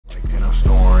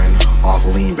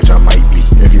off lean, bitch, I might be.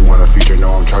 If you want a feature,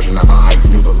 no, I'm charging up a hype.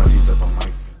 Feel the lenses up on my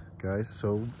feet. Guys,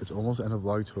 so it's almost end of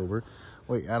Vlogtober.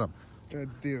 Wait, Adam. God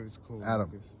damn, it's cold.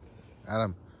 Adam.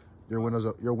 Adam, your window's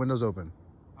open.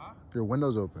 Huh? Your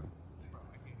window's open.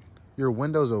 Your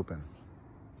window's open.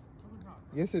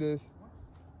 Yes, it is.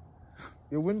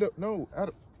 Your window. No,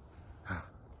 Adam. My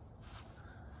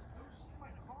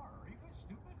car. Are you guys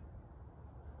stupid?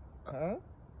 Huh?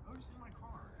 I was in my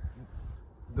car.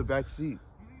 The back seat.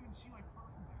 You don't even see my car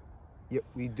from there. Yep,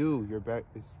 we do. Your back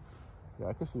is. Yeah,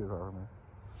 I can see your car from here.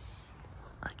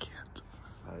 I can't.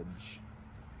 Fudge.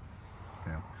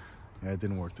 Yeah, it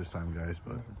didn't work this time, guys,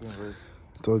 but It didn't work.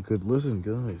 it's all good. Listen,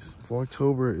 guys,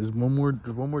 Vlogtober is one more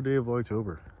day of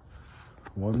Vlogtober.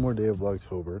 One more day of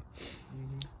Vlogtober.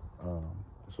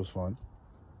 This was fun.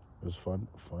 It was fun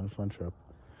trip.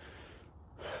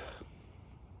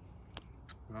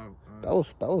 Wow. That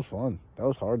was fun. That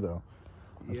was hard though.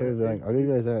 I'll tell you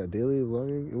guys that daily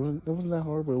vlogging, it wasn't that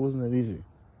hard, but it wasn't that easy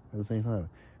at the same time.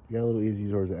 It got a little easy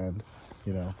towards the end,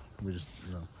 you know. We just,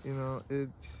 You know, it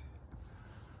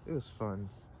was fun.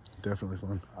 Definitely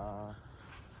fun. A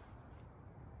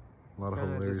lot of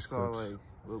hilarious saw, clips like,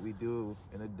 what we do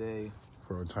in a day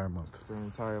for an entire month. for an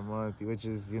entire month, which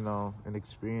is, you know, an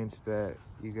experience that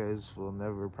you guys will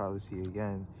never probably see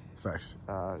again. Facts.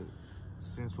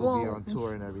 Since we'll be on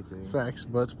tour and everything. Facts,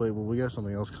 but we got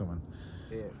something else coming.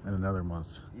 Yeah. In another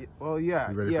month. Yeah, well, yeah,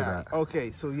 You ready for that?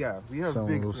 Okay, so yeah, we have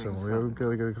big things we got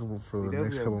a couple for the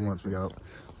next couple months. We got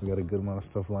a good amount of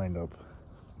stuff lined up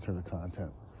in terms of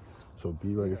content. So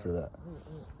be ready for that.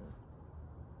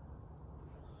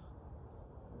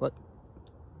 What?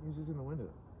 He's just in the window.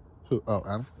 Who? Oh,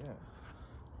 Adam?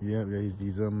 Yeah. Yeah,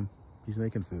 he's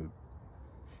making food.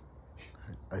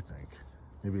 I think.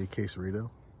 Maybe a quesarito.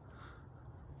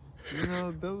 You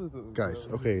know, Guys,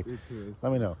 okay,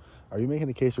 let me know. Are you making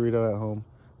a quesarito at home?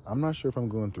 I'm not sure if I'm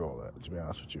going through all that, to be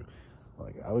honest with you.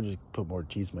 Like, I would just put more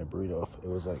cheese in my burrito if it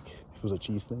was a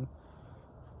cheese thing.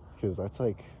 Because that's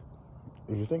like,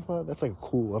 if you think about it, that's like a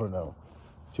cool, I don't know,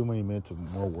 too many minutes of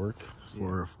more work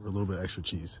for a little bit of extra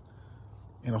cheese.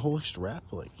 And a whole extra wrap,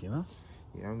 like, you know?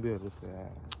 Yeah, I'm good with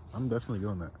that. I'm definitely good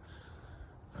on that.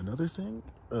 Another thing,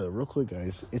 real quick,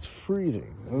 guys, it's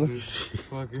freezing. Let me see.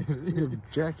 We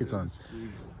have jackets on.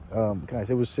 Guys,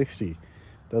 it was 60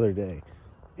 the other day.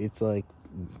 It's like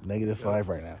 -5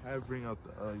 right now. I bring out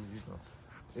the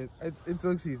it's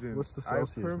Ugg season. What's the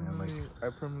Celsius, man? Like, I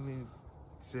permanently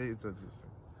say it's Ugg season.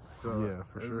 So yeah,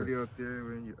 for sure. Everybody out there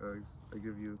wearing your Uggs, I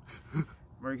give you.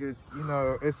 Marcus, you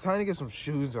know, it's time to get some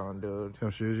shoes on, dude.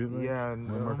 Some shoes, you think? Yeah,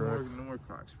 no more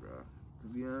Crocs, bro. To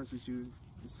be honest with you,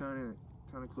 it's time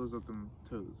to close up them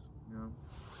toes, you know?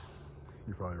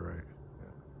 You're probably right.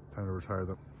 Yeah. Time to retire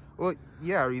them. Well,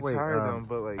 yeah, retire them,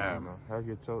 but like, you know, have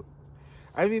your toe.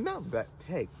 I mean, not that.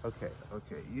 Hey, okay,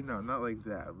 you know, not like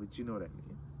that, but you know what I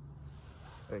mean.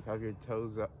 Like, have your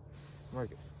toes up.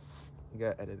 Marcus, you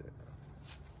gotta edit it now.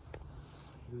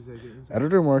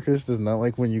 Editor Marcus does not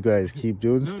like when you guys keep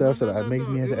doing stuff that I make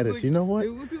me have to edit. Like, you know what? It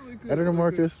wasn't like Editor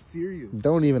Marcus, serious.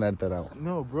 Don't even edit that out.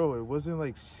 No, bro, it wasn't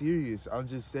like serious. I'm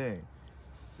just saying.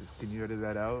 Can you edit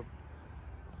that out?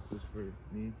 Just for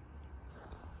me.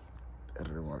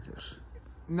 Editor Marcus.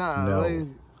 Nah. No. Like,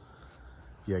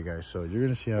 yeah, guys. So you're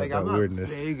gonna see how like, that I'm not weirdness.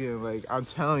 Begging, like, I'm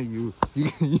telling you,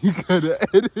 you gotta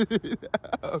edit it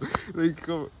out. Like,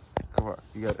 come on,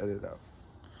 you gotta edit it out.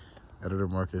 Editor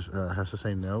Marcus has to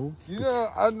say no. You know,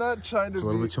 I'm not trying to. It's a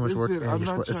little bit too much work. I'm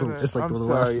not trying to. It's like I'm the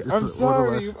sorry. last. I'm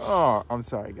sorry. Oh, I'm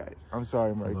sorry, guys. I'm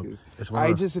sorry, Marcus.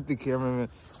 I just hit the cameraman.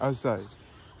 I'm sorry.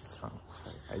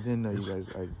 I didn't know you guys.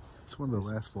 It's one of the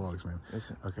last vlogs, man.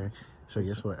 Listen. Okay. So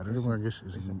guess what? Editor Marcus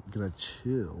is gonna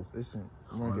chill. Listen,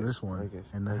 Marcus, on this one,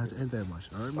 and not have to edit that much.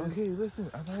 All right, man. Okay, listen.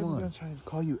 I'm not even gonna try to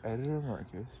call you Editor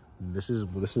Marcus. This is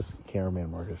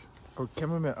cameraman Marcus. Oh,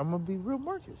 cameraman. I'm gonna be real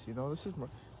Marcus. You know, this is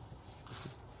Marcus.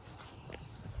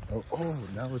 Oh,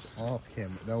 now it's off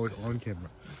camera. Now it's on camera.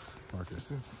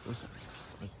 Marcus. Listen.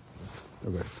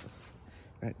 Okay.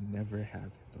 That never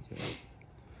happened, okay?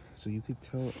 So you could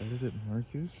tell Editor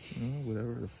Marcus, you know,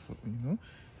 whatever the fuck, you know?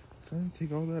 Tell him to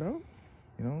take all that out,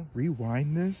 you know?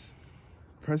 Rewind this,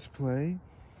 press play,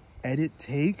 edit,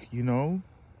 take, you know?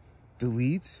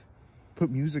 Delete, put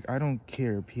music, I don't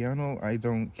care. Piano, I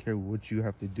don't care what you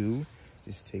have to do.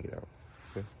 Just take it out,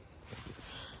 okay?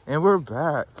 And we're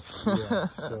back. Yeah,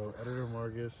 so Editor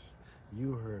Marcus,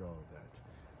 you heard all of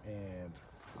that. And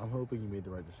I'm hoping you made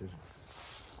the right decision.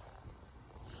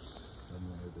 So I'm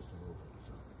going to edit this a little bit.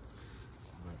 So.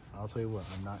 But I'll tell you what,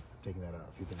 I'm not taking that out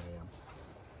if you think I am.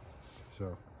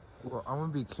 So. Well, I'm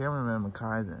going to be cameraman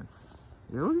Makai then.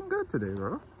 You're looking good today,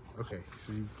 bro. Okay,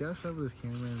 so you gotta start with this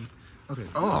cameraman. Okay.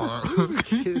 Oh.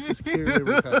 This is cameraman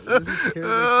Makai. This is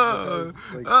cameraman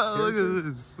Makai's, like, Look character? at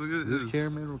this. Look at This this.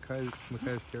 cameraman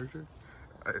Makai's character?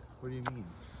 What do you mean?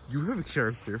 You have a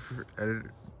character for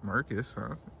editor Marcus,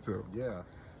 huh? So Yeah.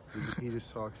 He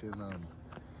just talks in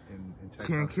text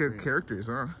can't on kill screen. characters,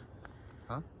 huh?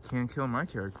 Huh? Can't kill my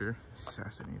character,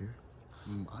 Assassinator.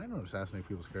 I don't assassinate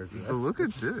people's characters. But look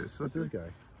at this. Look at this guy.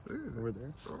 Look at Over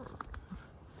there. Oh.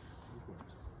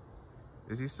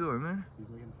 Is he still in there? He's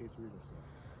making quesadillas.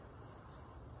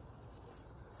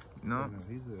 No. No,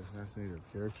 he's the assassinator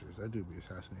of characters. I do be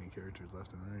assassinating characters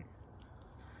left and right.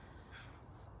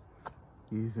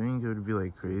 You think it would be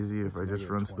like crazy if I just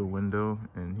run to the 20. window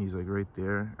and he's like right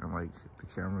there and like the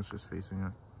camera's just facing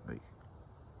him? Like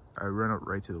I run up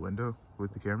right to the window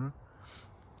with the camera.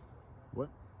 What?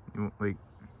 Like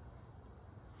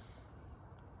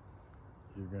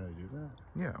You're gonna do that?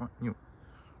 yeah, you.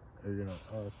 Or you're gonna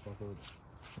let's fuck over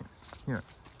there. Yeah.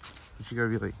 But you gotta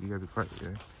be like you gotta be quiet,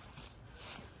 right?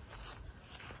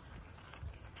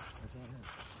 That's not him.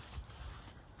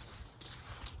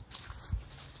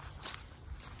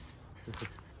 Let's go.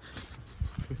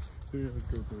 Dude,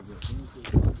 just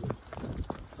get out of it.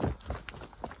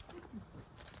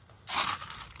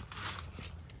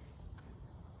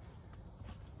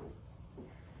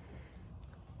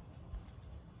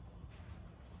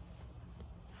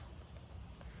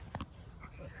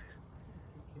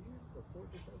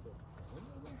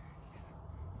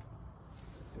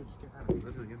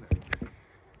 Literally in there.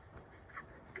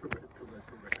 Go back.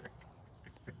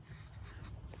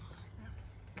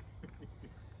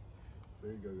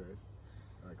 There you go, guys.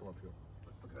 Alright, come on, let's go.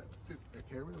 Look at that. Dude, that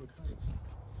camera, look at it.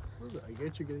 Look, I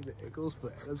get you're getting the ankles,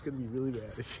 but that's gonna be really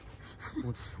bad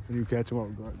when you catch him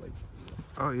off guard. Like,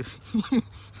 Oh yeah.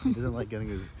 he doesn't like getting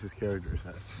his character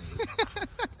assassinated.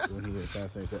 So when he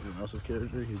assassinates everyone else's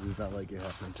character, he does not like it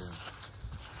happening to him.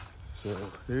 So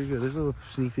there you go. There's a little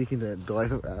sneak peek into the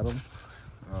life of Adam.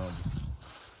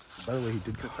 By the way, he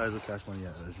did cut ties with Cash Money,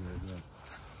 as you guys know.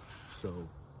 So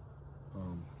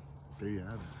there you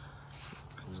have it.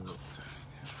 So,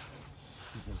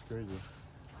 it's crazy.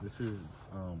 This is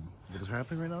what is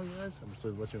happening right now, you guys. I'm just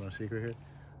letting you know a secret here.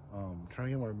 Trying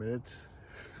to get more minutes.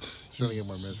 Trying to get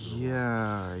more minutes.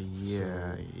 Yeah.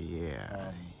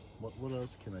 What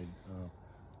else can I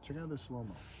check out this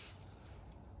slow-mo?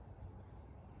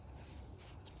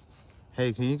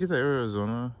 Hey, can you get the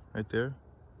Arizona right there?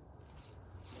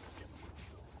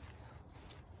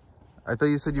 I thought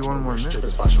you said you wanted more minutes. Take a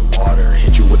splash of water,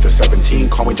 hit you with the 17,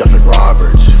 call me Justin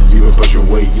Roberts. You would push your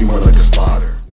weight, you were like a spotter.